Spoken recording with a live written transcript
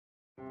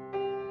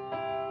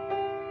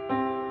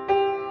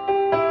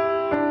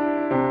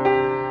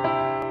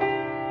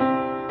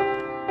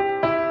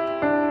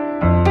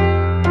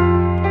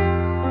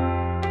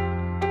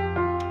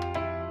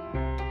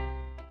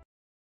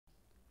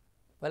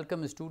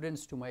Welcome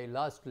students to my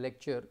last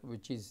lecture,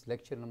 which is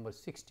lecture number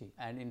 60,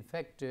 and in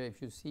fact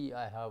if you see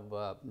I have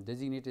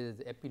designated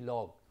as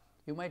epilogue.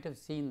 You might have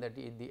seen that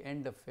at the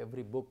end of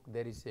every book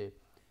there is a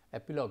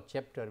epilogue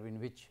chapter in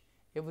which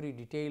every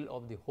detail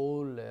of the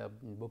whole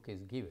book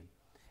is given.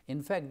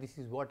 In fact, this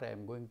is what I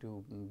am going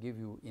to give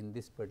you in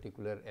this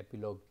particular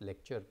epilogue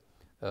lecture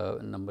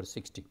number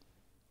 60.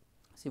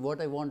 See,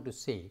 what I want to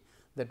say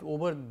that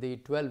over the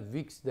 12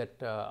 weeks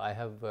that I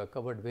have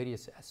covered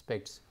various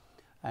aspects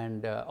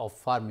and of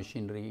farm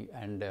machinery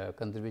and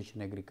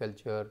conservation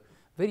agriculture,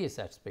 various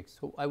aspects.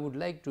 So, I would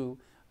like to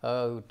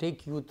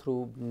take you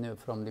through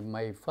from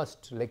my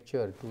first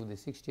lecture to the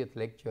 60th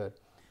lecture,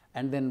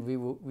 and then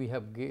we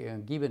have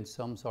given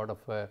some sort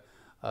of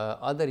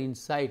other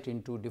insight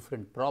into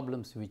different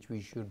problems which we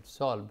should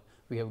solve.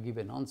 We have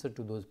given answer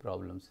to those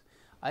problems.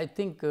 I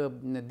think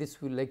this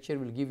lecture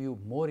will give you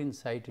more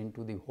insight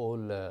into the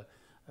whole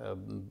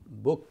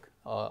book,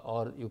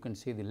 or you can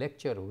say the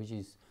lecture, which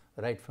is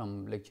right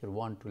from lecture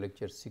 1 to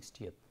lecture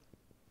 60th.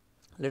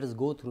 Let us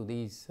go through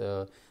these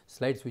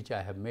slides which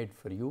I have made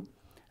for you,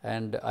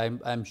 and I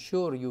am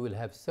sure you will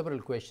have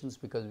several questions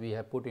because we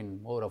have put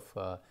in more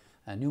of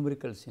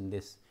numericals in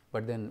this,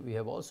 but then we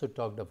have also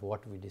talked of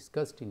what we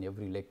discussed in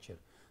every lecture.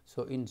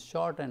 So, in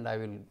short, and I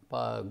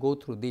will go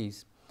through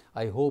these,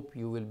 I hope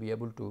you will be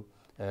able to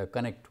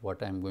connect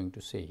what I am going to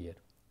say here.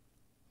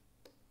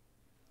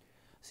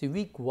 See,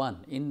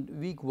 in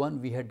week 1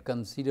 we had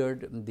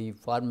considered the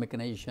farm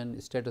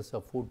mechanization, status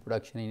of food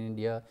production in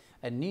India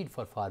and need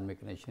for farm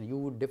mechanization. You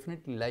would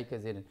definitely like,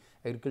 as an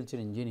agriculture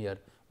engineer,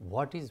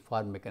 what is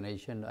farm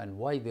mechanization and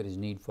why there is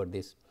need for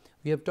this.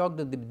 We have talked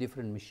of the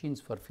different machines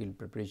for field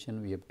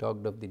preparation, we have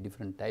talked of the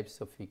different types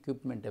of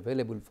equipment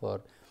available for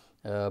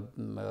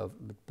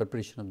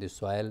preparation of the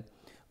soil,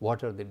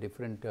 what are the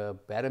different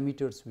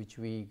parameters which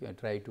we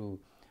try to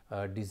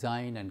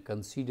design and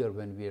consider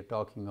when we are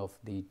talking of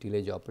the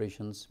tillage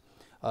operations,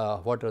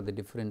 what are the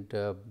different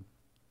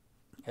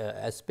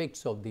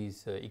aspects of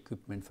these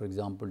equipment, for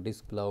example,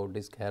 disc plow,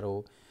 disc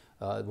harrow,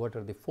 what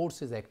are the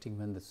forces acting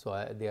when the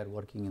soil they are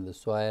working in the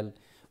soil,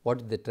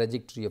 what is the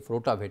trajectory of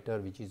rotavator,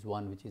 which is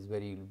one which is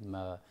very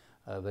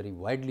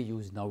widely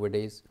used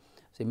nowadays.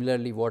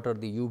 Similarly, what are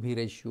the UV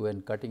ratio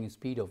and cutting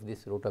speed of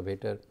this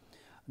rotavator,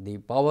 the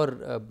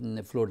power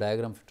flow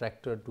diagram of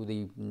tractor to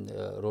the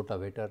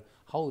rotavator,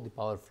 how the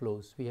power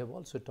flows. We have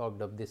also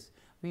talked of this.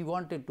 We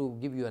wanted to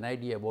give you an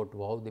idea about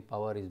how the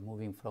power is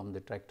moving from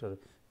the tractor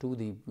to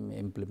the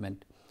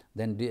implement.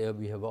 Then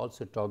we have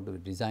also talked of the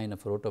design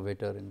of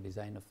rotavator and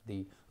design of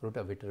the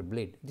rotavator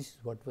blade. This is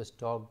what was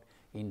talked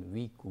in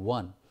week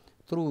 1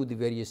 through the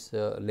various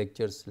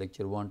lectures,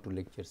 lecture 1 to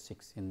lecture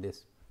 6 in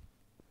this.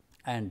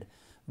 And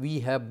we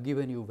have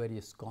given you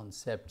various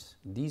concepts.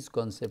 These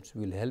concepts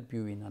will help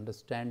you in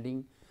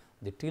understanding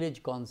the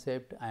tillage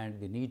concept and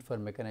the need for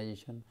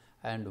mechanization,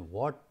 and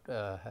what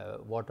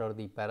are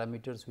the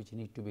parameters which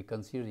need to be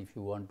considered if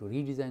you want to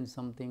redesign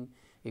something,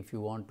 if you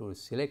want to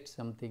select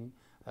something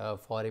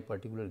for a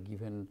particular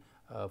given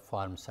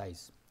farm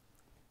size.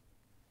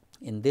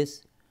 In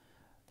this,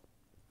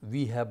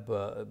 we have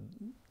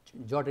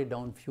jotted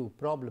down few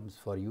problems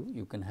for you.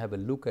 You can have a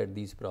look at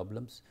these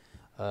problems.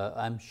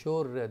 I am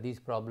sure these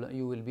problems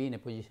you will be in a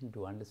position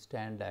to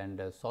understand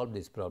and solve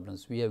these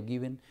problems. We have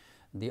given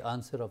the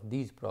answer of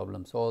these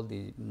problems, all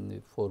the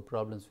 4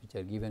 problems which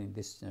are given in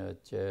this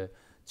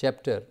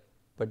chapter,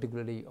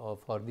 particularly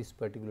for this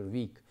particular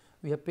week.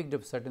 We have picked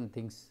up certain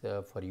things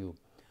for you.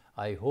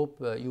 I hope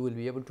you will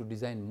be able to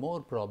design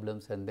more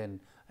problems and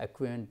then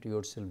acquaint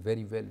yourself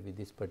very well with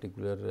this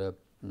particular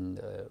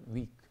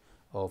week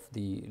of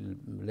the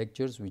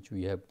lectures which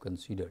we have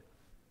considered.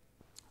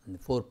 And the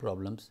 4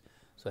 problems.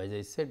 So, as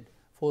I said,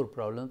 4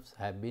 problems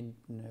have been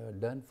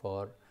done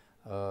for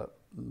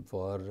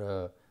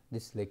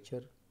this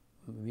lecture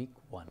week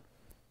 1.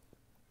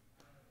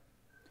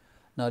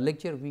 Now,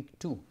 lecture week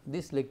 2.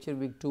 This lecture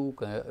week 2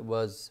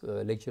 was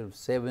lecture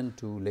 7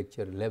 to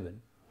lecture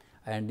 11,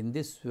 and in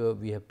this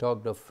we have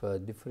talked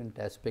of different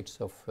aspects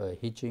of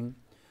hitching,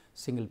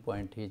 single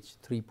point hitch,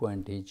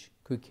 3-point hitch,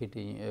 quick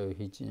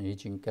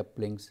hitching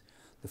couplings,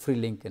 the free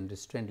link and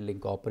restraint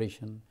link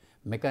operation,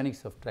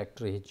 mechanics of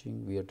tractor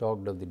hitching. We have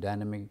talked of the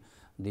dynamic,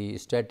 the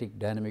static,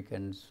 dynamic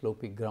and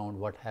sloping ground,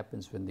 what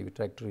happens when the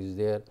tractor is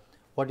there,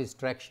 what is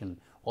traction.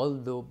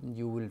 Although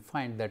you will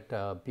find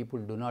that people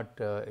do not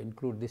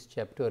include this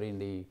chapter in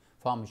the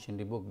farm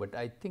machinery book, but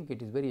I think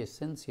it is very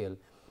essential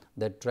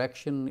that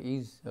traction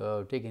is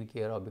taken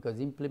care of, because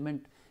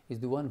implement is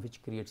the one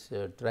which creates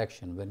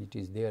traction when it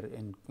is there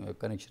in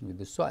connection with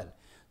the soil.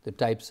 The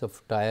types of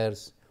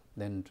tires,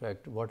 then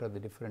what are the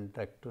different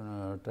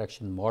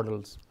traction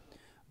models,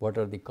 what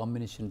are the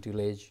combination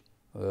tillage,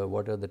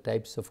 what are the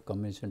types of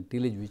combination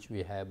tillage which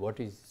we have, what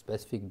is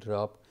specific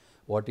drop,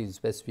 what is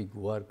specific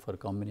work for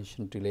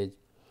combination tillage,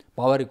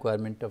 power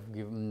requirement of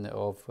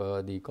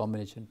the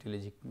combination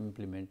tillage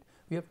implement.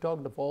 We have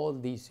talked of all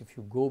these. If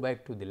you go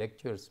back to the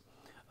lectures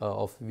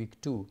of week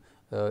 2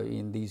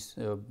 in these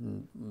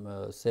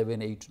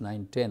 7, 8,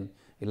 9, 10,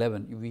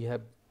 11, we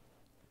have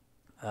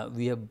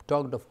We have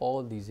talked of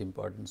all these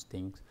important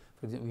things.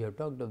 For example, we have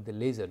talked of the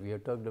laser, we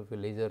have talked of a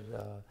laser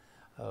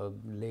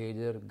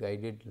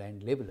guided line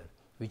labeler,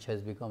 which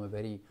has become a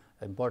very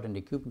important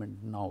equipment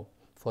now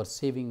for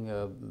saving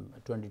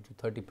 20 to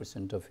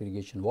 30% of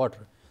irrigation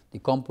water. The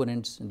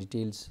components and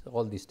details,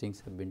 all these things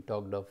have been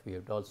talked of. We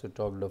have also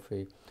talked of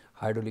a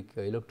hydraulic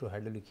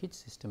electro-hydraulic heat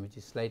system, which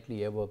is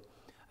slightly above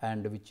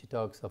and which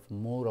talks of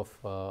more of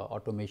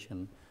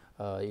automation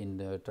in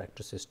the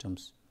tractor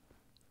systems.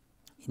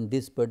 In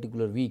this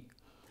particular week,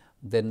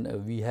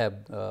 then we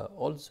have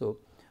also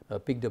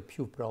picked up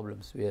few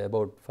problems. We have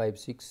about 5,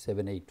 6,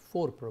 7, 8,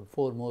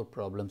 4 more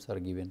problems are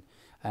given,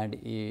 and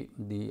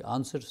the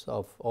answers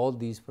of all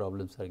these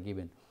problems are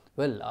given.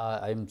 Well,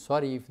 I am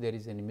sorry if there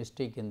is any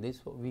mistake in this.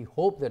 We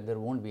hope that there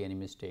won't be any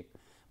mistake,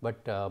 but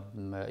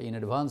in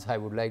advance I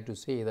would like to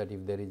say that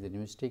if there is any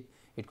mistake,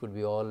 it could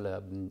be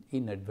all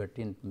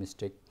inadvertent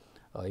mistake.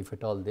 If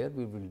at all there,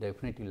 we will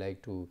definitely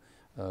like to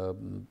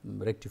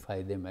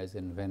rectify them as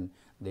and when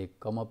they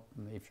come up,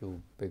 if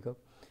you pick up.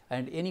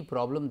 And any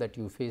problem that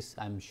you face,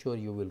 I am sure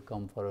you will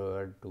come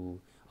forward to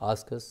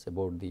ask us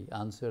about the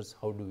answers,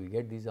 how do we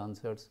get these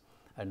answers,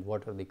 and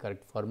what are the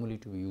correct formulae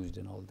to be used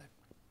and all that.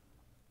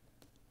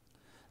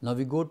 Now,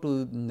 we go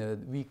to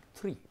week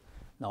 3.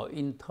 Now,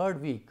 in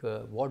third week,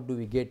 what do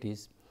we get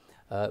is,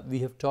 we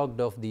have talked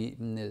of the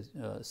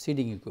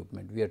seeding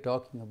equipment, we are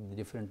talking of the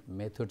different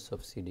methods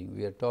of seeding,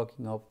 we are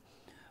talking of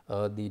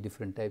the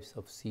different types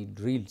of seed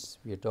drills,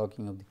 we are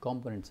talking of the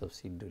components of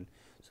seed drill.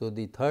 So,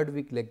 the third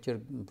week lecture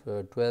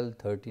 12,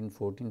 13,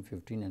 14,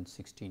 15 and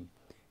 16.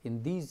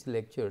 In these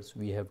lectures,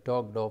 we have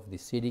talked of the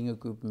seeding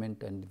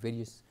equipment and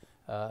various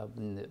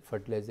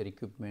fertilizer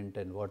equipment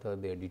and what are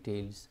their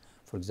details.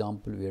 For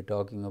example, we are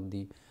talking of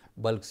the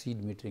bulk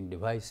seed metering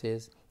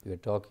devices, we are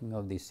talking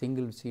of the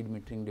single seed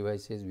metering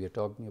devices, we are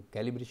talking of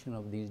calibration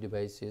of these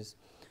devices,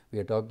 we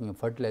are talking of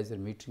fertilizer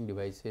metering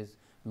devices,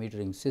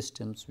 metering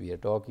systems, we are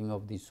talking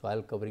of the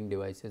soil covering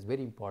devices,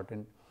 very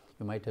important.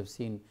 You might have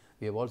seen,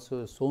 we have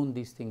also shown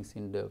these things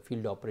in the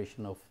field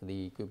operation of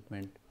the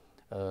equipment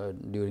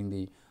during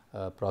the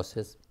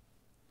process.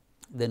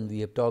 Then we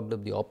have talked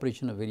of the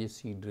operation of various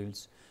seed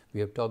drills, we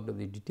have talked of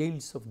the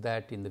details of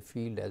that in the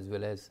field as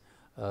well as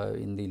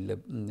in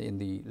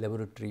the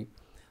laboratory.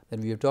 Then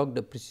we have talked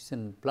of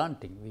precision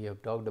planting, we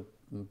have talked of,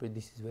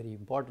 this is very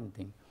important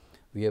thing.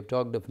 We have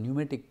talked of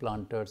pneumatic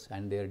planters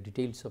and their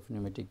details of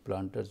pneumatic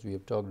planters. We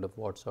have talked of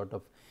what sort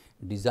of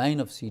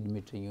design of seed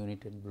metering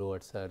unit and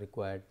blowers are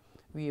required.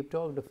 We have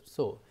talked of,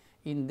 so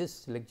in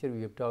this lecture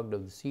we have talked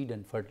of the seed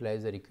and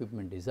fertilizer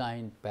equipment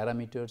design,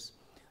 parameters,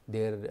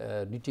 their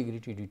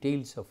nitty-gritty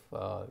details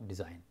of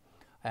design,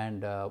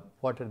 and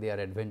what are their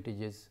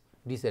advantages,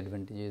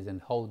 disadvantages, and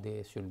how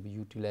they should be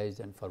utilized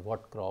and for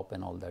what crop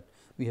and all that.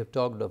 We have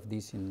talked of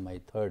this in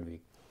my third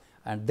week.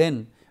 And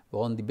then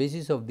on the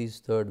basis of this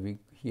third week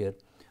here,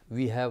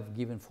 we have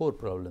given 4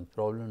 problems,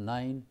 problem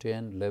 9,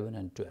 10, 11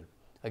 and 12,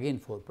 again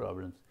 4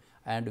 problems,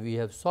 and we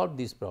have solved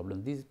these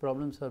problems. These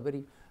problems are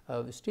very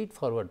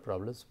straightforward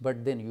problems,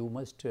 but then you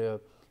must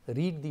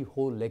read the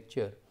whole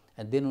lecture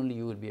and then only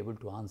you will be able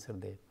to answer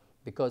them,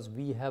 because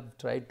we have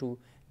tried to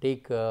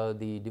take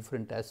the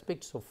different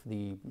aspects of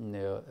the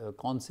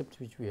concepts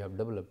which we have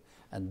developed,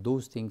 and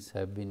those things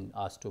have been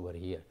asked over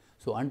here.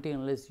 So, until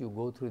unless you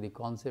go through the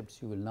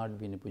concepts, you will not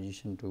be in a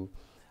position to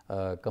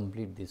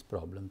complete these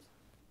problems.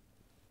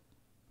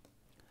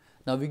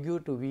 Now, we go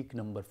to week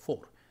number 4.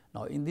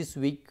 Now, in this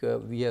week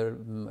we are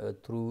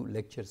through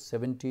lectures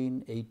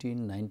 17,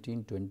 18,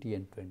 19, 20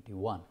 and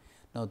 21.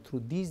 Now,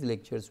 through these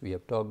lectures we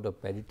have talked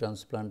of paddy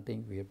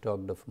transplanting, we have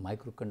talked of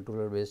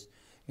microcontroller based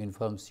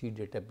uniform seed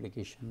rate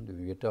application,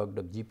 we have talked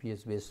of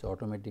GPS based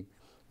automatic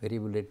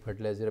variable rate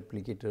fertilizer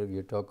applicator, we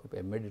have talked of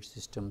embedded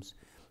systems,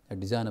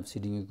 design of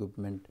seeding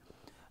equipment.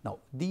 Now,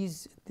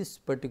 this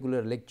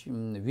particular lecture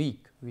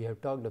week we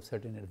have talked of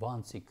certain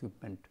advanced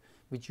equipment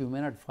which you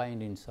may not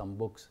find in some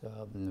books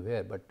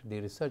where, but the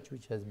research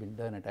which has been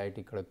done at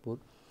IIT Kharagpur,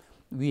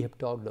 we have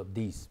talked of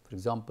these. For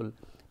example,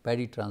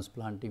 paddy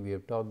transplanting, we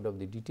have talked of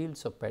the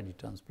details of paddy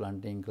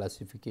transplanting,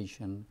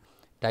 classification,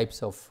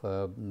 types of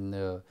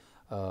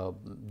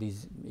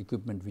these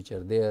equipment which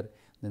are there.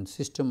 Then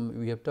system,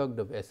 we have talked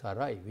of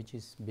SRI, which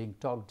is being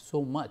talked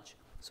so much.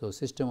 So,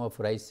 system of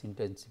rice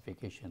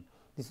intensification,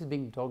 this is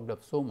being talked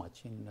of so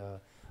much in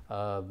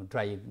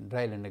dry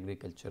land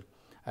agriculture,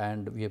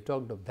 and we have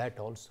talked of that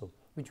also,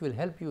 which will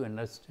help you in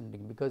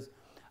understanding, because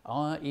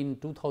in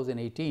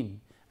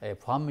 2018 a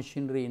farm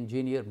machinery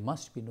engineer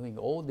must be knowing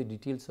all the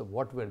details of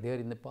what were there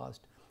in the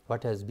past,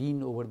 what has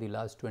been over the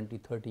last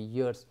 20-30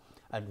 years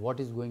and what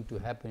is going to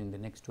happen in the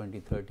next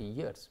 20-30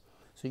 years.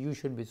 So, you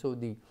should be, so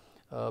the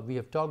we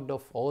have talked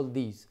of all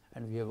these,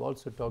 and we have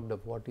also talked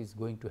of what is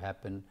going to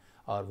happen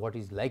or what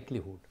is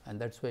likelihood, and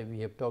that is why we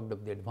have talked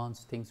of the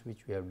advanced things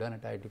which we have done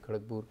at IIT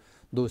Kharagpur.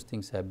 Those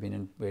things have been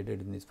embedded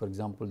in this, for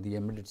example, the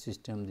embedded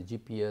system, the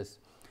GPS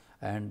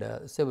and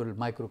several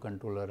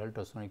microcontroller,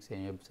 ultrasonic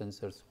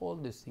sensors, all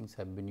these things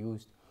have been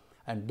used,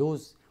 and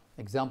those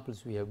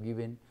examples we have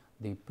given,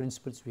 the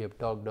principles we have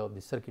talked of,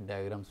 the circuit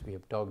diagrams we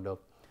have talked of,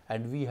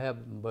 and we have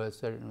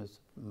certain,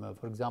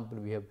 for example,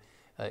 we have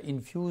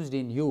infused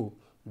in you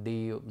the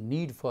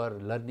need for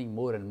learning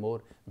more and more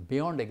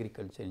beyond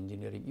agriculture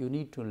engineering. You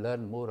need to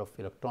learn more of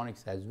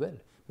electronics as well,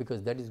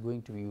 because that is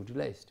going to be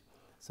utilized.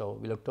 So,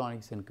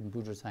 electronics and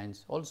computer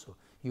science also.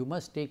 You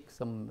must take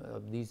some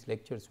of these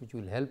lectures which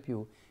will help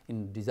you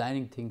in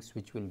designing things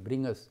which will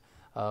bring us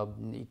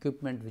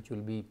equipment which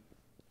will be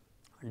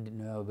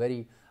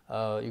very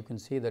you can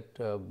say that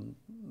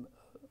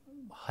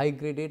high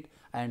graded,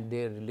 and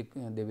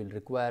they will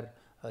require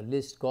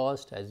least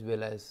cost, as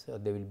well as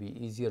they will be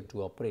easier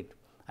to operate,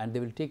 and they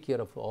will take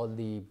care of all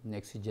the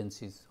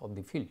exigencies of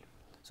the field.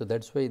 So,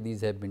 that is why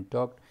these have been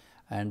talked,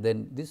 and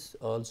then this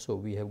also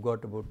we have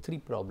got about 3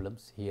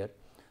 problems here,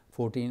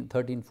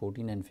 13,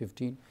 14 and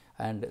 15,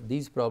 and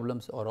these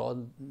problems are all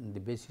the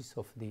basis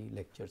of the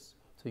lectures.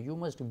 So, you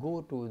must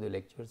go to the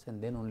lectures,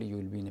 and then only you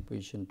will be in a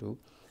position to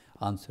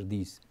answer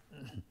these.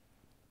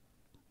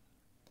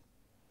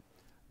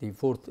 The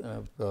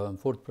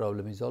fourth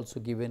problem is also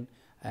given,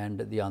 and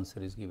the answer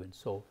is given.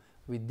 So,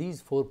 with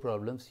these 4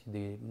 problems,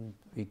 the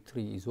week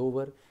 3 is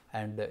over,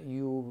 and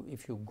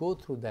if you go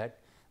through that,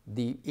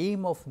 the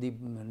aim of the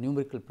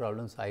numerical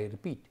problems, I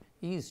repeat,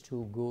 is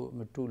to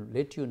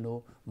let you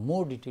know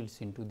more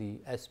details into the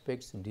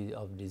aspects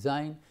of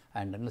design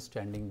and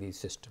understanding the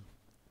system.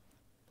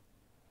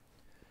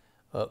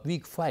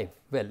 Week 5,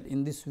 well,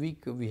 in this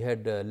week we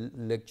had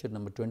lecture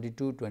number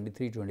 22,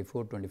 23,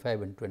 24,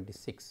 25 and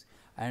 26,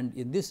 and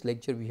in this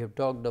lecture we have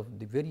talked of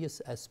the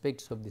various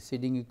aspects of the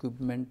seeding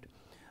equipment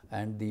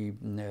and the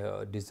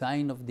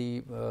design of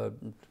the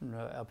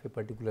of a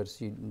particular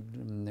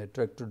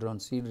tractor drawn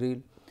seed reel.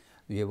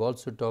 We have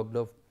also talked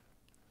of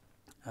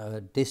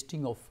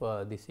testing of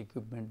this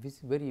equipment, which is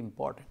very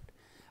important,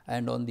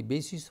 and on the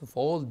basis of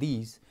all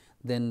these,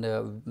 then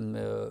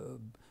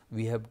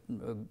we have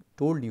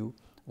told you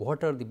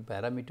what are the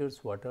parameters,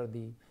 what are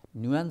the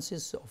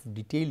nuances of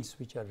details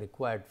which are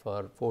required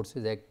for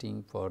forces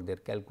acting, for their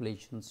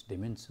calculations,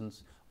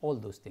 dimensions, all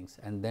those things.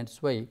 And that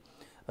is why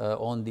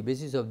on the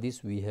basis of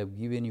this we have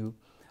given you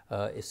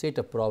a set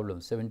of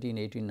problems 17,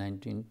 18,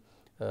 19,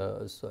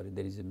 sorry,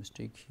 there is a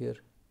mistake here,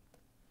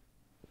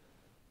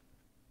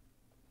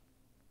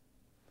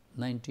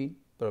 19,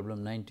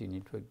 problem 19,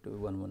 in fact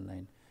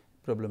 119,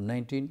 problem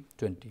 19,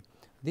 20.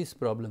 These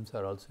problems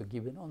are also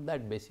given on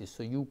that basis.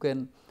 So, you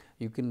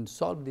can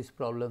solve these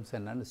problems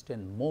and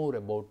understand more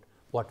about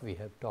what we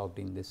have talked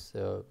in this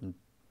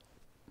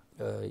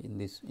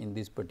in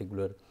this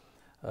particular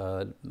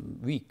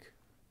week.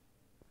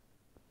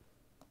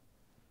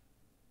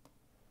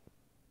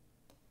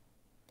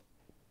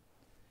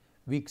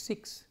 Week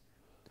 6,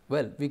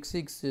 well, week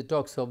 6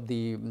 talks of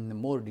the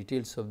more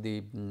details of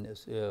the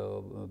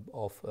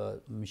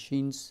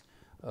machines,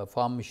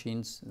 farm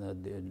machines,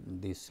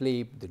 the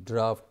slip, the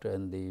draft,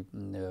 and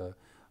the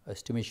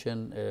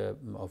estimation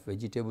of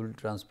vegetable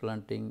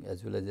transplanting,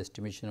 as well as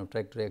estimation of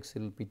tractor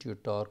axle, PTO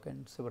torque,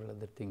 and several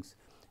other things.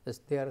 As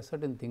there are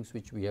certain things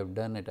which we have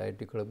done at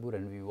IIT Kharagpur,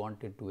 and we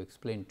wanted to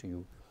explain to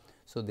you.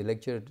 So, the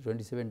lecture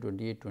 27,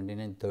 28,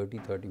 29, 30,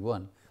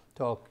 31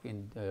 talk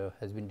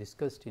has been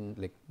discussed in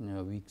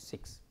week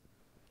 6.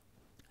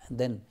 And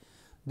then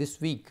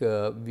this week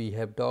we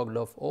have talked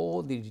of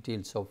all the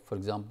details of, for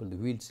example, the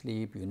wheel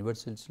slip,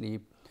 universal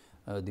slip,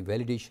 the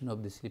validation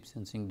of the slip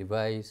sensing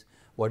device,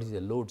 what is a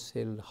load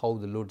cell, how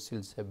the load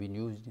cells have been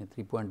used in a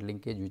 3-point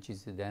linkage, which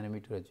is the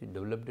dynamometer which we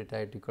developed at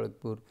IIT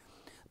Kharagpur,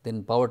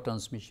 then power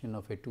transmission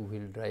of a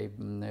 2-wheel drive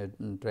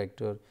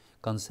tractor,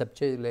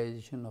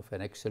 conceptualization of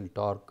an axle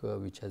torque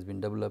which has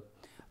been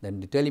developed, then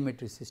the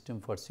telemetry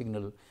system for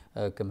signal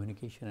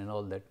communication and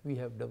all that. We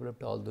have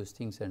developed all those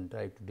things and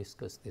tried to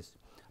discuss this,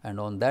 and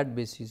on that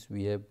basis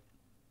we have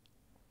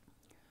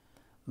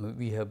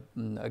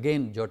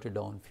again jotted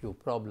down few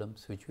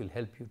problems which will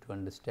help you to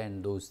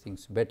understand those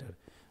things better.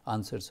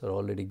 Answers are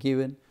already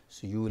given,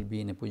 so you will be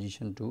in a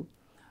position to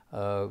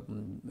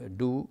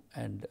do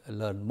and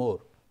learn more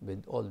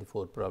with all the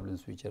 4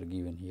 problems which are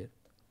given here.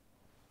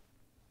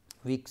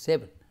 Week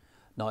 7.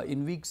 Now,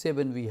 in week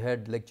 7 we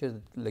had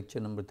lecture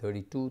number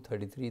 32,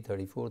 33,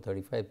 34,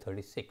 35,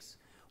 36,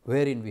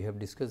 wherein we have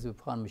discussed the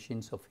farm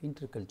machines of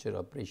interculture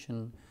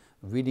operation,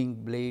 weeding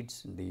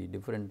blades, the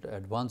different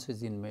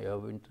advances in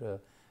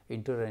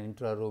inter and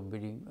intra-row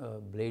weeding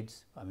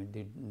blades, I mean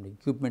the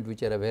equipment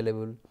which are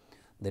available,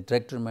 the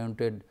tractor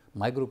mounted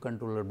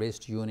microcontroller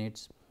based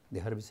units, the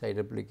herbicide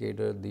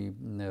applicator,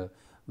 the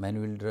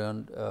manual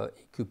drawn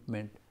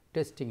equipment,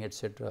 testing,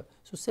 etc.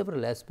 So,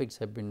 several aspects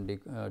have been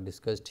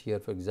discussed here.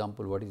 For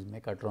example, what is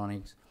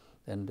mechatronics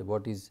and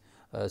what is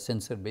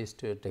sensor based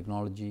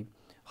technology,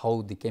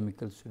 how the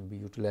chemicals should be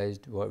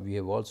utilized. We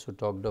have also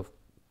talked of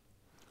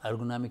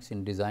ergonomics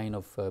in design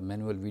of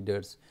manual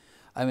weeders.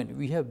 I mean,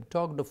 we have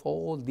talked of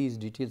all these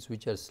details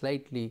which are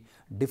slightly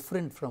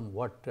different from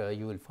what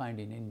you will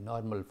find in a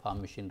normal farm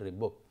machinery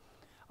book.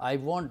 I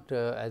want,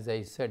 as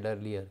I said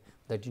earlier,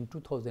 that in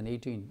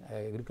 2018,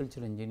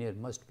 agricultural engineer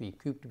must be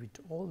equipped with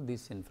all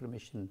this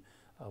information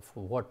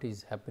for what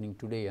is happening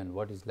today and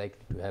what is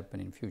likely to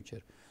happen in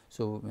future.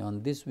 So,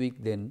 on this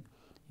week then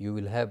you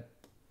will have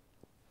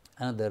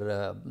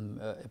another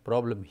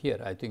problem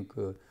here. I think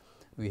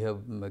we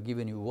have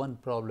given you one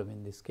problem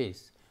in this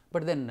case,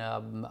 but then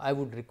I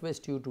would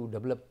request you to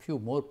develop few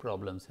more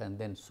problems and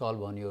then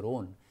solve on your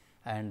own.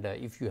 And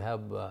if you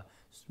have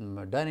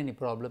done any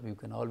problem, you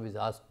can always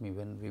ask me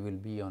when we will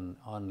be on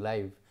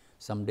live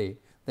someday.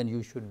 Then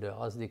you should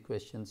ask the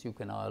questions. You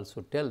can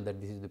also tell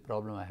that this is the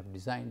problem I have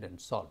designed and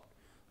solved.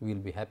 We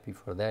will be happy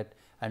for that,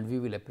 and we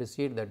will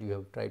appreciate that you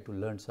have tried to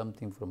learn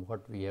something from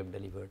what we have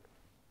delivered.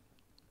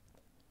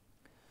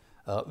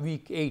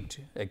 Week 8,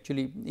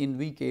 actually in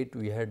week 8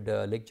 we had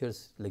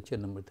lectures, lecture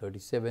number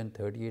 37,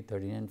 38,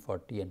 39,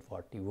 40 and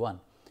 41.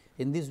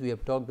 In this we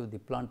have talked of the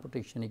plant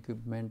protection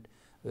equipment,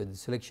 the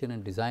selection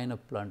and design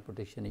of plant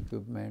protection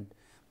equipment.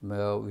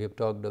 We have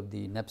talked of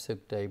the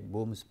knapsack type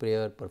boom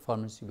sprayer,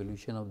 performance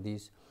evaluation of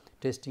these,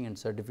 testing and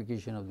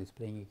certification of the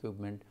spraying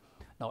equipment.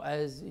 Now,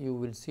 as you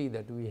will see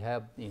that we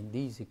have in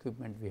these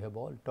equipment, we have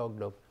all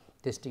talked of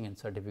testing and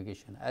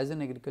certification. As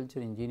an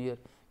agriculture engineer,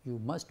 you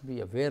must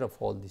be aware of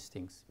all these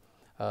things,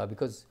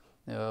 because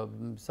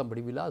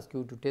somebody will ask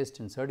you to test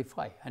and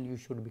certify, and you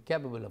should be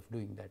capable of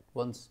doing that.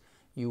 Once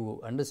you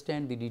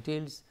understand the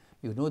details,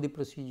 you know the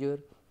procedure,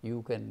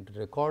 you can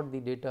record the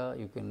data,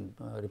 you can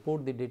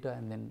report the data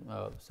and then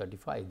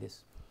certify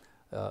this,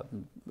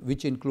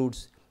 which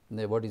includes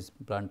what is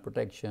plant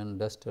protection,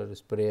 duster,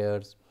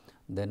 sprayers,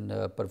 then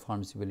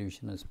performance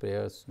evaluation of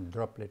sprayers,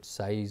 droplet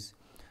size,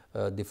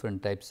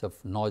 different types of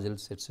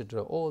nozzles,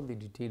 etc. All the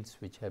details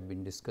which have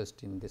been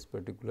discussed in this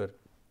particular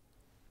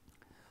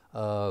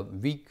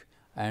week,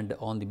 and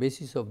on the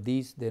basis of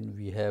these then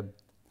we have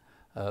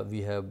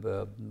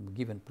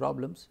given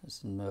problems.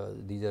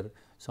 These are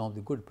some of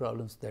the good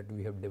problems that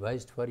we have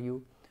devised for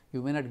you.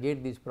 You may not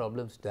get these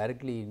problems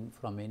directly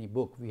from any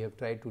book. We have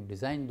tried to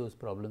design those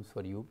problems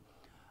for you.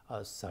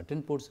 A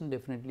certain portion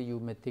definitely you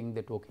may think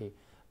that okay,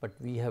 but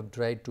we have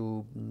tried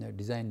to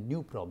design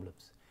new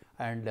problems,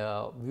 and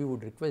we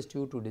would request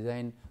you to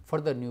design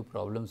further new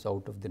problems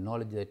out of the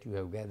knowledge that you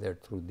have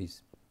gathered through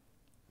this,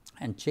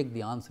 and check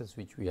the answers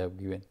which we have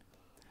given.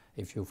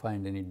 If you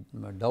find any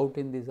doubt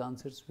in these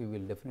answers, we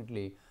will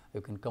definitely,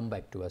 you can come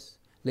back to us.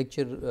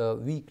 Lecture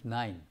week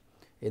 9.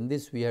 In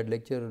this we had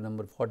lecture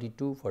number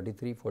 42,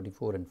 43,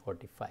 44 and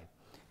 45.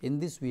 In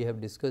this we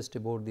have discussed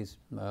about this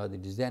the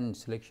design and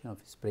selection of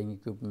spraying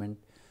equipment,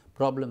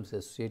 problems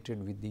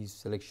associated with these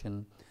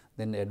selection,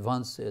 then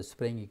advanced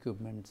spraying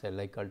equipment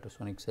like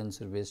ultrasonic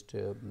sensor based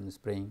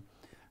spraying,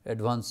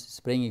 advanced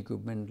spraying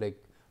equipment like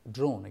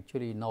drone.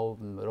 Actually now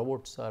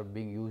robots are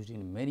being used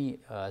in many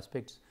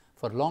aspects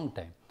for long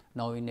time.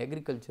 Now in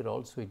agriculture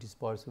also it is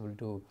possible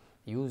to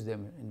use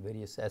them in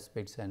various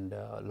aspects, and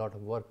a lot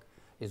of work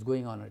is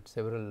going on at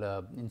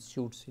several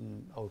institutes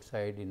in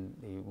outside in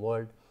the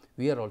world.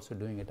 We are also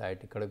doing at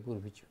IIT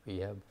Kharagpur, which we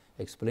have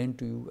explained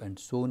to you and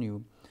shown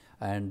you,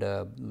 and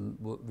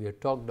we have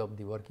talked of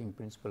the working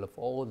principle of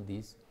all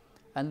these,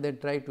 and then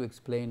try to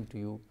explain to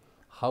you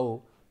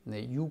how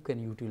you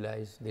can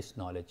utilize this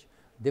knowledge.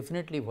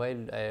 Definitely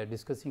while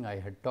discussing, I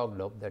had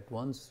talked of that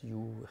once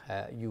you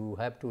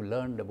have to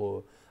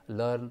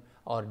learn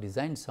or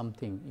design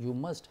something, you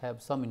must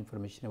have some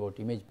information about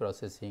image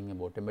processing,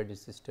 about embedded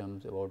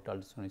systems, about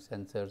ultrasonic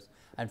sensors,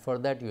 and for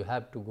that you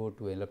have to go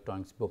to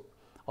electronics book,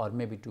 or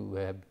maybe to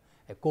have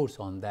a course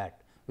on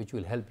that which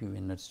will help you in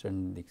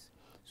understanding this.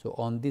 So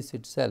on this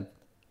itself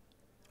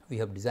we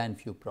have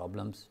designed few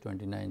problems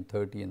 29,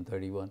 30 and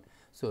 31.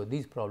 So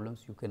these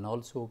problems you can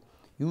also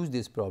use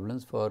these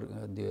problems for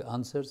the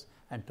answers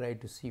and try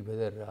to see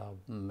whether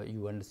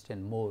you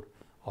understand more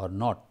or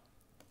not.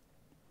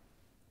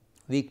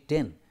 Week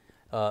 10.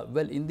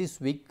 Well, in this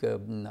week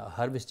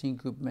harvesting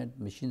equipment,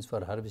 machines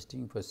for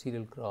harvesting for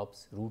cereal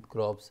crops, root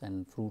crops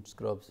and fruits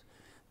crops,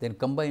 then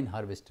combine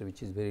harvester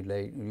which is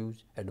very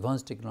used,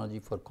 advanced technology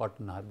for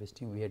cotton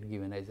harvesting. We had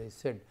given, as I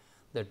said,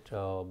 that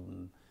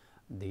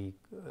the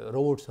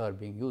robots are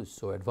being used.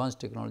 So advanced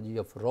technology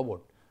of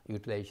robot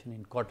utilization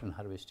in cotton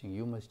harvesting.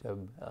 You must have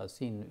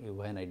seen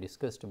when I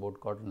discussed about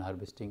cotton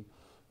harvesting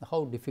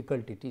how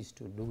difficult it is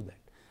to do that,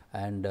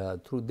 and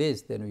through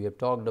this then we have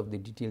talked of the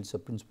details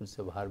of principles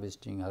of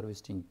harvesting,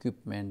 harvesting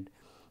equipment,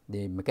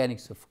 the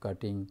mechanics of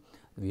cutting.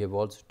 We have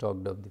also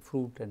talked of the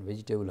fruit and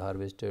vegetable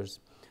harvesters.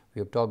 We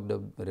have talked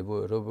of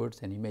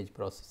robots and image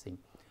processing.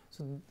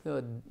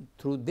 So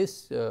through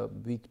this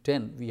week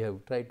 10 we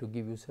have tried to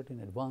give you certain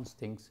advanced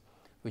things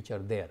which are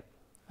there,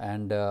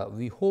 and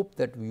we hope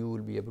that you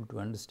will be able to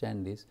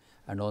understand this.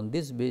 And on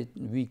this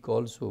week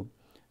also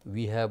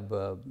we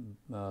have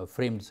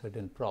framed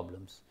certain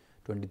problems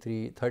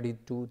 23,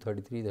 32,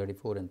 33,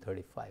 34 and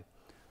 35.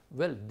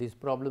 Well, these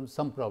problems,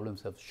 some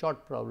problems have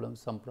short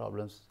problems, some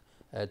problems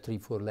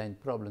 3-4 line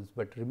problems,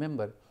 but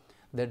remember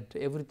that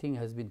everything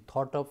has been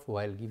thought of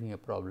while giving a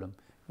problem,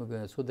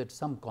 so that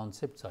some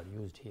concepts are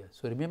used here.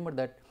 So remember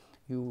that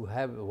you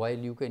have, while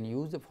you can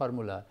use the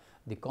formula,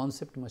 the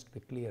concept must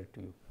be clear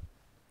to you.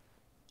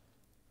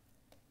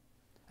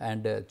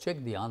 And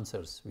check the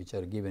answers which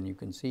are given. You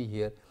can see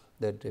here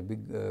that a big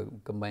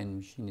combined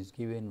machine is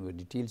given, where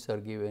details are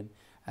given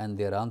and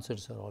their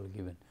answers are all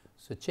given.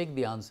 So, check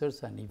the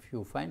answers, and if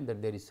you find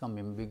that there is some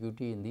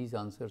ambiguity in these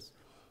answers,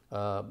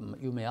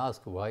 you may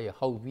ask why,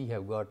 how we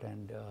have got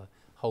and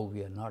how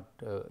we are not,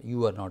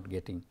 you are not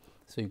getting.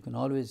 So, you can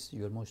always,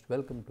 you are most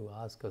welcome to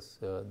ask us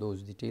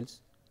those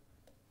details.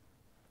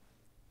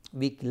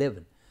 Week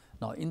 11.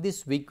 Now, in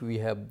this week we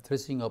have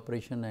threshing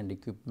operation and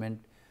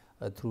equipment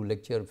through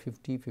lecture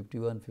 50,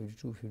 51,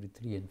 52,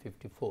 53 and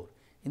 54.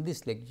 In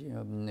this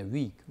lecture,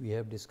 week we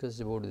have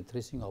discussed about the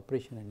threshing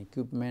operation and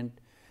equipment,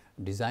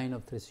 design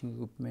of threshing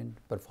equipment,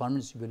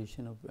 performance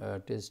evaluation of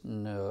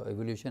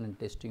evaluation and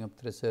testing of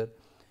thresher,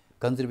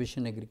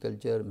 conservation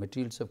agriculture,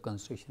 materials of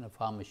construction of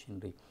farm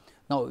machinery.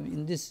 Now,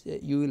 in this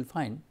you will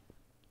find,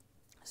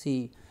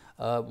 see,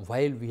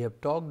 while we have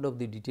talked of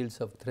the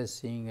details of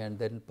threshing and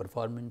then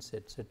performance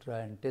etc.,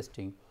 and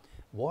testing,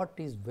 what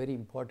is very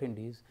important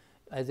is,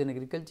 as an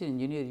agriculture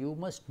engineer, you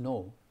must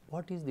know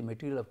what is the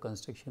material of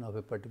construction of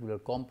a particular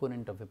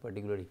component of a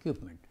particular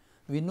equipment.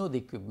 We know the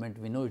equipment,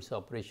 we know its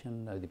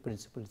operation, the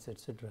principles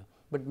etc.,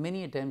 but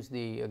many a times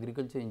the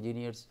agriculture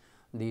engineers,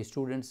 the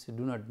students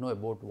do not know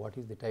about what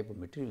is the type of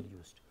material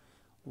used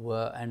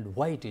and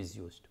why it is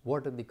used,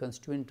 what are the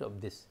constituents of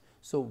this.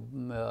 So,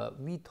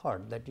 we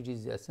thought that it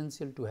is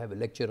essential to have a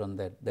lecture on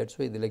that. That is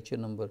why the lecture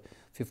number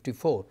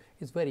 54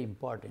 is very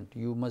important.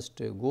 You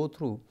must go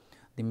through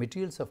the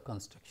materials of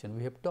construction.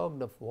 We have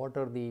talked of what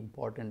are the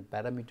important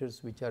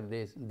parameters which are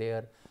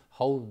there,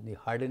 how the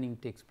hardening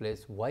takes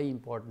place, why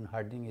important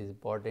hardening is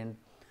important,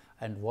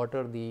 and what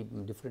are the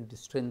different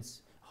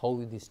strengths,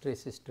 how the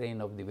stress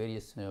strain of the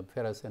various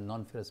ferrous and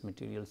non-ferrous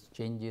materials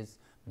changes,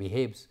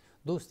 behaves.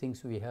 Those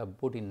things we have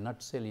put in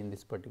nutshell in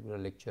this particular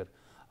lecture.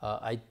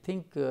 I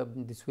think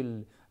this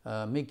will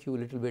make you a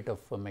little bit of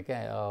a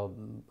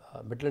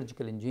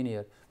metallurgical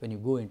engineer when you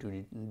go into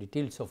the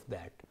details of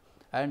that.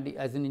 And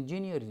as an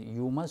engineer,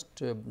 you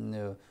must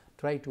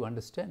try to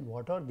understand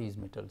what are these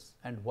metals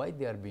and why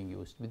they are being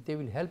used. They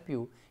will help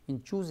you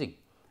in choosing,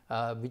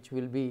 which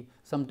will be,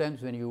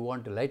 sometimes when you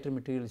want a lighter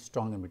material,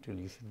 stronger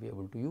material, you should be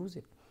able to use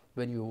it.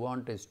 When you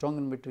want a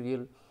stronger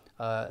material,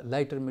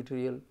 lighter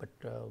material, but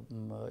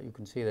you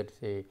can say that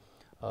say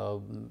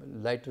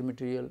lighter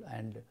material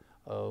and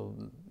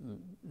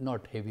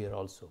not heavier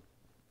also,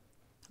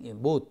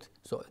 both.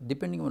 So,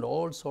 depending on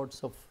all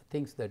sorts of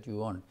things that you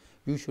want,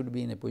 you should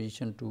be in a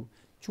position to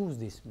choose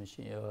these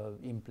machine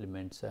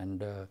implements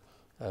and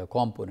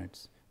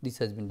components. This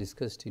has been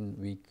discussed in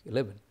week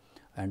 11,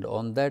 and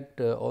on that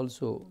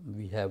also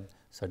we have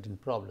certain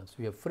problems.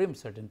 We have framed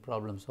certain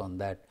problems on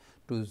that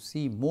to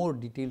see more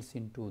details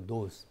into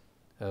those,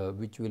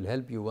 which will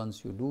help you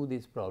once you do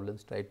these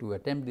problems, try to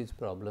attempt these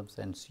problems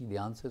and see the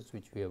answers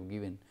which we have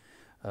given.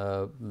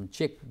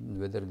 Check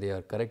whether they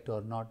are correct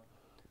or not.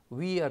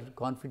 We are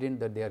confident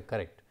that they are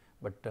correct,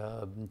 but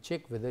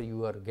check whether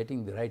you are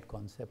getting the right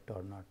concept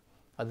or not.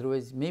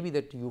 Otherwise, maybe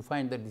that you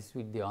find that this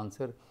will be the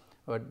answer,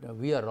 but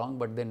we are wrong,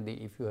 but then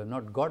if you have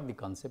not got the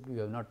concept, you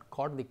have not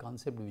caught the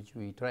concept which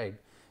we tried,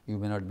 you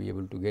may not be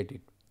able to get it.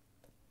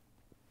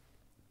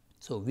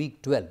 So,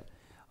 week 12.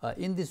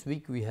 In this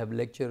week we have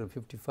lecture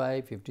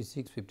 55,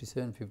 56,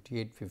 57,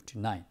 58,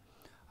 59,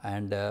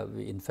 and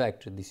in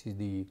fact, this is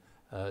the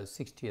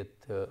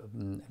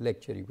 60th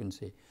lecture, you can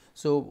say.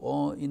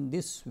 So, in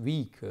this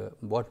week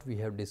what we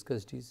have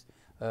discussed is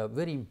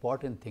very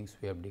important things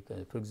we have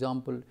discussed. For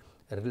example,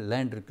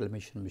 land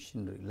reclamation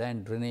machinery,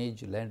 land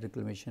drainage, land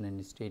reclamation and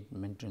estate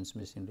maintenance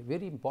machinery,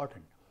 very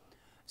important.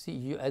 See,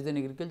 you as an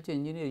agriculture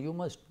engineer, you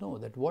must know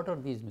that what are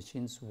these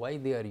machines, why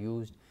they are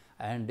used,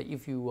 and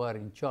if you are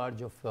in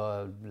charge of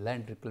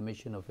land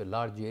reclamation of a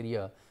large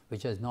area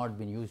which has not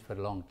been used for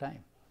a long time,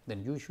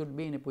 then you should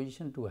be in a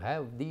position to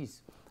have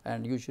these,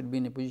 and you should be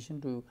in a position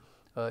to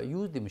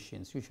use the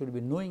machines. You should be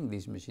knowing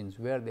these machines,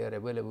 where they are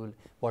available,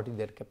 what is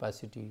their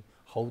capacity,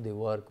 how they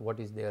work, what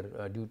is their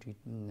duty,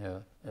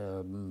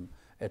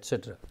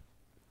 etc.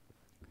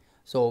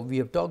 So, we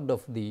have talked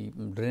of the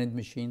drainage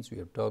machines, we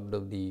have talked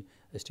of the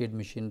estate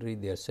machinery,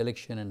 their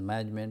selection and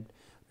management.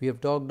 We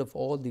have talked of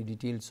all the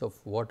details of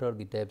what are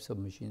the types of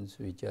machines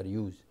which are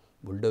used,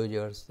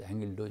 bulldozers,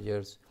 angle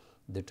dozers,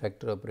 the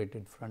tractor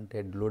operated front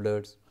head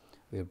loaders.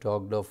 We have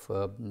talked of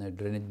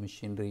drainage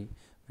machinery.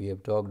 We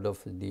have talked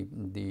of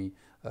the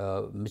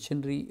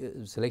machinery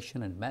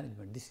selection and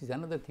management. This is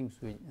another thing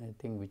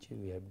which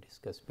we have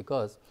discussed,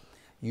 because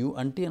you,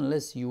 until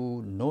unless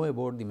you know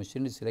about the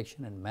machinery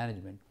selection and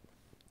management,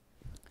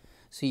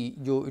 see,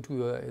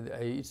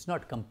 it's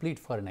not complete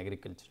for an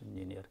agricultural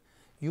engineer.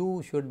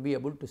 You should be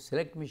able to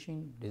select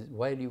machine.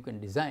 While you can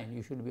design,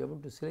 you should be able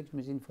to select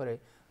machine for a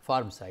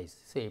farm size,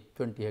 say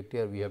 20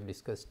 hectare we have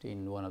discussed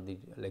in one of the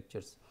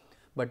lectures.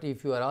 But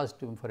if you are asked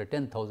for a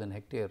 10,000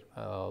 hectare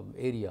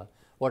area,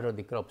 what are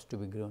the crops to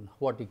be grown,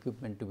 what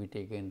equipment to be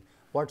taken,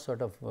 what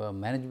sort of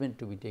management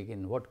to be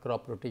taken, what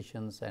crop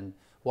rotations and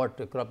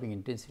what cropping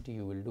intensity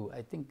you will do.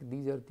 I think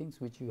these are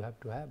things which you have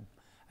to have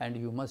and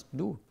you must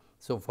do.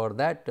 So, for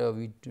that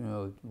we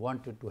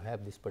wanted to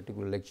have this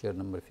particular lecture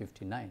number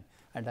 59,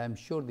 and I am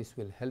sure this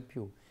will help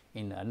you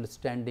in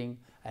understanding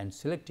and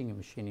selecting a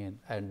machine,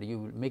 and you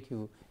will make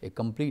you a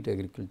complete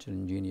agricultural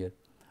engineer.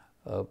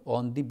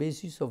 On the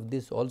basis of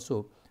this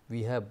also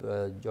we have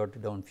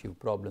jotted down few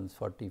problems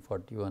 40,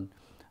 41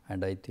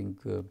 and I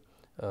think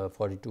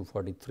 42,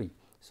 43.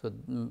 So,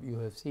 you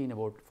have seen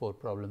about 4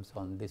 problems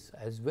on this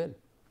as well.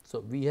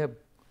 So, we have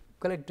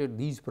collected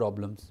these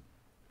problems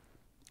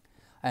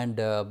and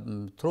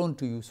thrown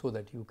to you so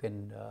that you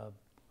can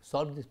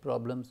solve these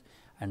problems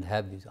and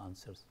have these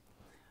answers.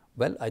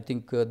 Well, I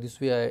think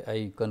this way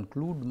I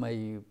conclude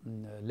my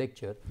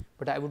lecture,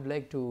 but I would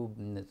like to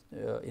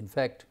in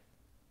fact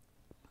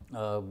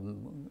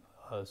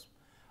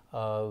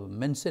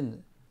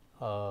mention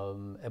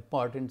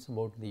importance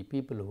about the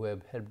people who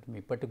have helped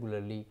me,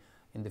 particularly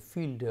in the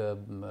field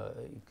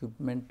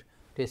equipment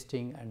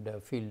testing and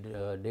field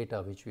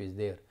data which is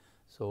there.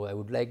 So, I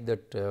would like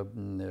that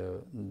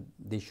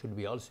they should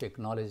be also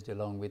acknowledged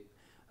along with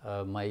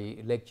my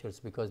lectures,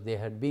 because they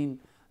had been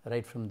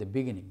right from the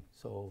beginning.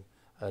 So,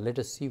 let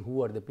us see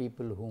who are the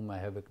people whom I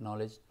have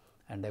acknowledged,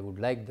 and I would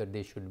like that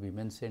they should be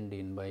mentioned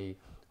in my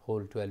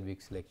whole 12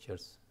 weeks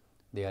lectures.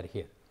 They are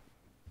here.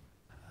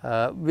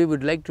 We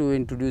would like to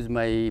introduce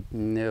my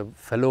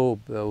fellow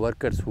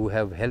workers who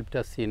have helped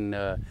us in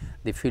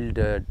the field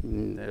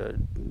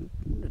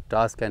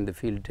task and the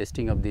field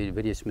testing of the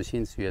various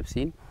machines we have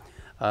seen.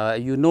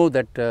 You know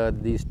that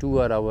these two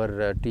are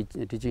our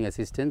teaching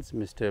assistants,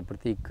 Mr.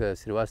 Pratik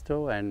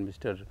Srivastav and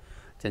Mr.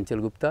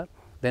 Chanchal Gupta.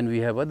 Then we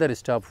have other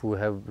staff who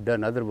have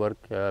done other work,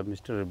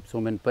 Mr.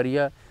 Somen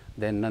Pariya,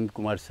 then Nand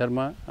Kumar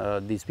Sharma.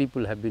 These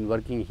people have been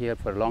working here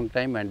for a long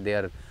time and they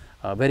are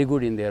very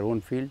good in their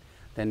own field.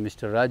 Then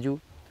Mr. Raju,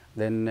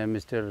 then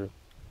Mr.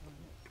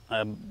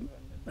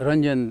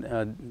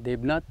 Ranjan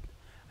Debnath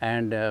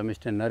and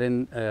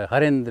Mr.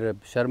 Harendra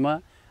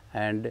Sharma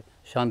and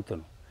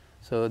Shantanu.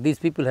 So, these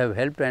people have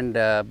helped, and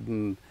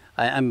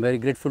I am very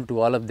grateful to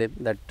all of them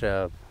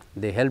that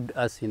they helped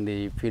us in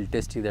the field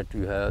testing that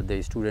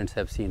the students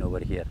have seen over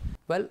here.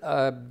 Well,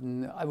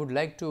 I would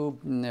like to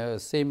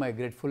say my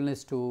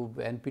gratefulness to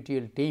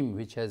NPTEL team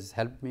which has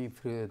helped me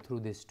through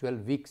this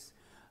 12 weeks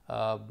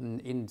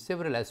in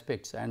several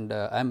aspects, and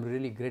I am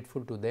really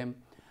grateful to them,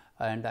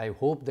 and I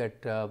hope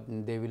that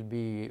they will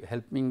be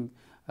helping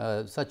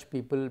such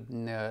people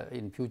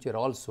in future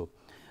also.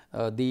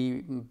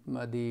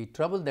 The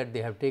trouble that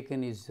they have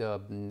taken is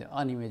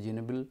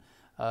unimaginable.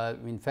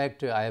 In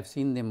fact, I have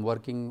seen them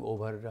working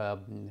over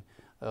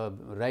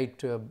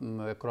right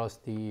across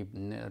the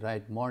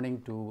right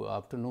morning to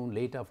afternoon,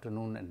 late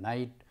afternoon and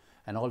night,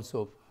 and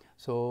also.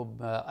 So,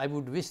 I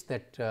would wish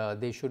that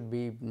they should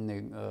be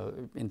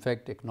in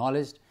fact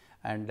acknowledged,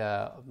 and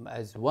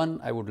as one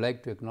I would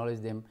like to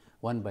acknowledge them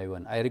one by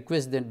one. I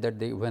request that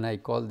they, when I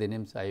call the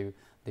names,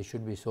 they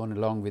should be shown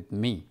along with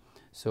me.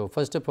 So,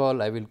 first of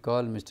all I will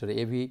call Mr.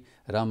 A.V.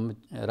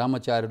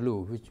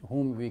 Ramacharlu,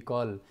 whom we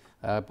call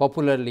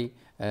popularly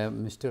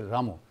Mr.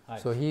 Ramu. Hi.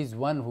 So, he is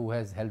one who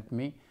has helped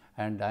me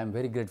and I am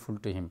very grateful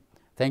to him.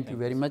 Thank you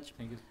very much.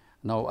 Thank you.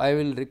 Now, I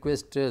will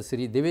request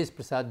Sri Devesh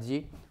Prasad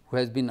ji, who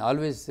has been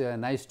always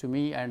nice to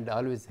me and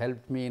always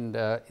helped me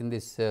in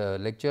these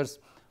lectures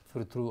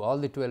through all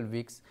the 12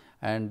 weeks,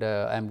 and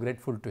I am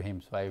grateful to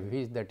him. So, I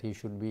wish that he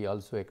should be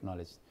also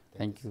acknowledged.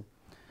 Thank you.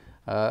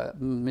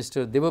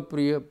 Mr.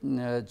 Devapriya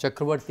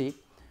Chakravarti,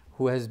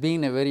 who has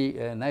been a very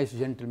nice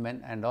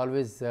gentleman and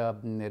always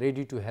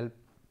ready to help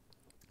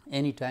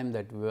any time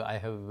that I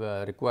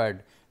have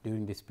required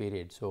during this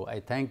period. So, I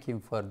thank him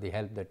for the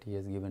help that he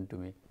has given to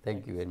me.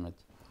 Thank you very much.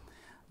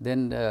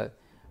 Then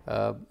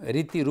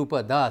Riti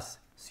Rupa Das,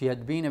 she has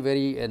been a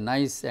very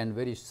nice and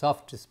very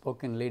soft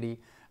spoken lady,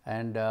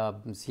 and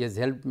she has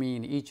helped me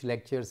in each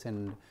lectures,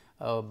 and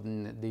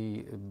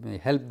the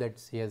help that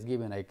she has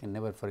given I can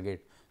never forget.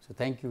 So,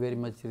 thank you very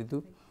much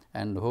Ritu,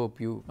 and hope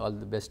you all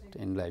the best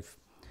in life.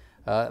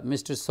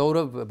 Mr.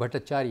 Saurav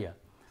Bhattacharya,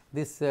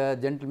 this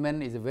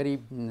gentleman is a very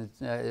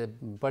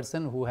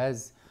person who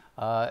has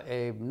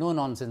a no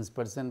nonsense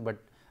person, but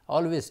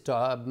always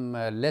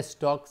less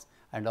talks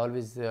and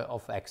always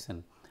of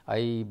action.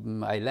 I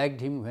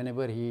liked him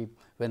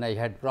when I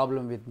had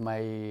problem with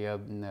my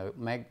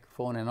Mac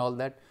phone and all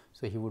that.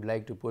 So, he would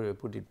like to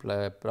put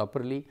it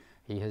properly.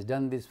 He has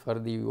done this for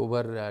the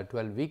over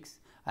 12 weeks.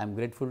 I am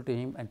grateful to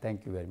him and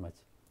thank you very much.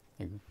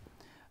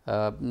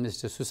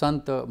 Mr.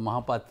 Susanta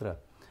Mahapatra,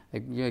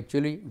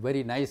 actually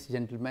very nice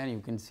gentleman. You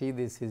can see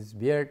this his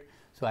beard.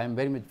 So, I am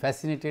very much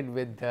fascinated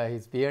with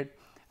his beard,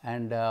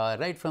 and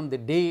right from the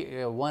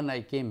day one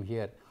I came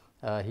here,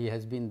 he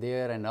has been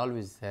there and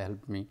always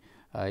helped me.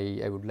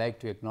 I would like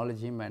to acknowledge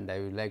him, and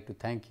I would like to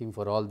thank him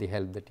for all the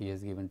help that he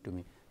has given to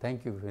me.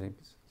 Thank you very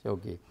much.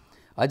 Okay.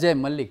 Ajay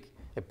Malik,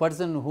 a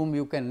person whom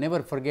you can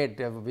never forget,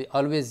 we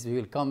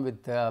will come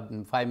with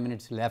 5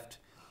 minutes left.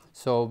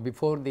 So,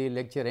 before the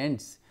lecture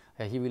ends,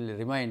 he will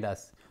remind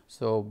us.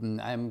 So,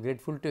 I am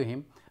grateful to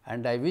him,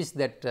 and I wish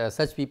that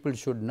such people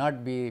should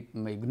not be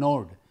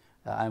ignored.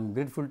 I am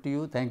grateful to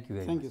you. Thank you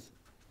very much. Thank you.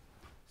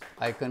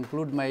 I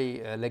conclude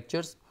my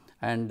lectures,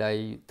 and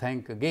I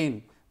thank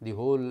again the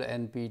whole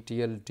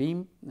NPTEL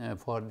team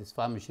for this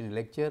farm machinery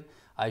lecture.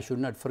 I should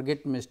not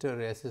forget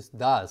Mr. S.S.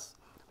 Das,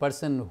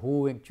 person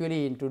who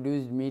actually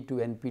introduced me to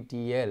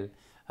NPTEL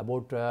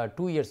About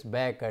 2 years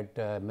back at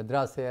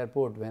Madras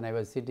airport, when I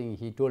was sitting,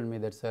 he told me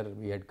that, sir,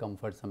 we had come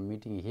for some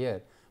meeting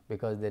here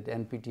because that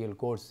NPTEL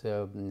course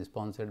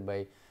sponsored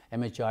by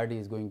MHRD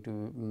is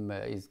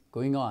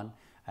going on,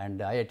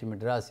 and IIT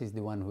Madras is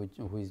the one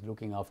who is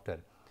looking after.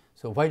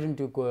 So why don't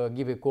you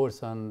give a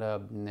course on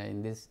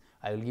in this?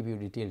 I will give you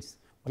details.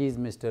 He is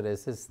Mr.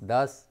 S.S.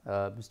 Das,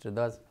 Mr.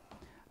 Das,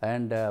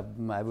 and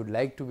I would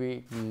like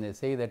to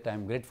say that I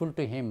am grateful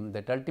to him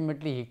that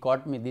ultimately he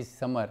caught me this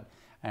summer,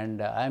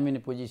 and I am in a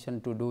position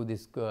to do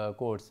this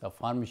course of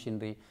farm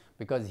machinery,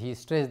 because he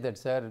stressed that,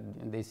 sir,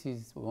 this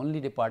is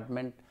only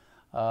department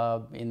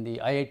in the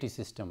IIT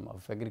system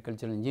of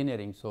agricultural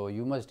engineering. So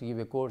you must give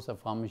a course of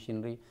farm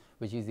machinery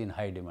which is in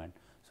high demand.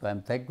 So I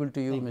am thankful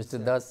to you,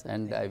 Mr. Das,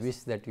 and I wish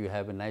that you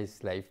have a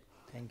nice life.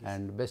 Thank you,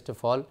 and best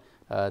of all,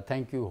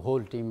 thank you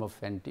whole team of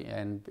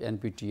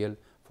NPTEL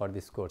for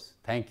this course.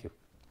 Thank you.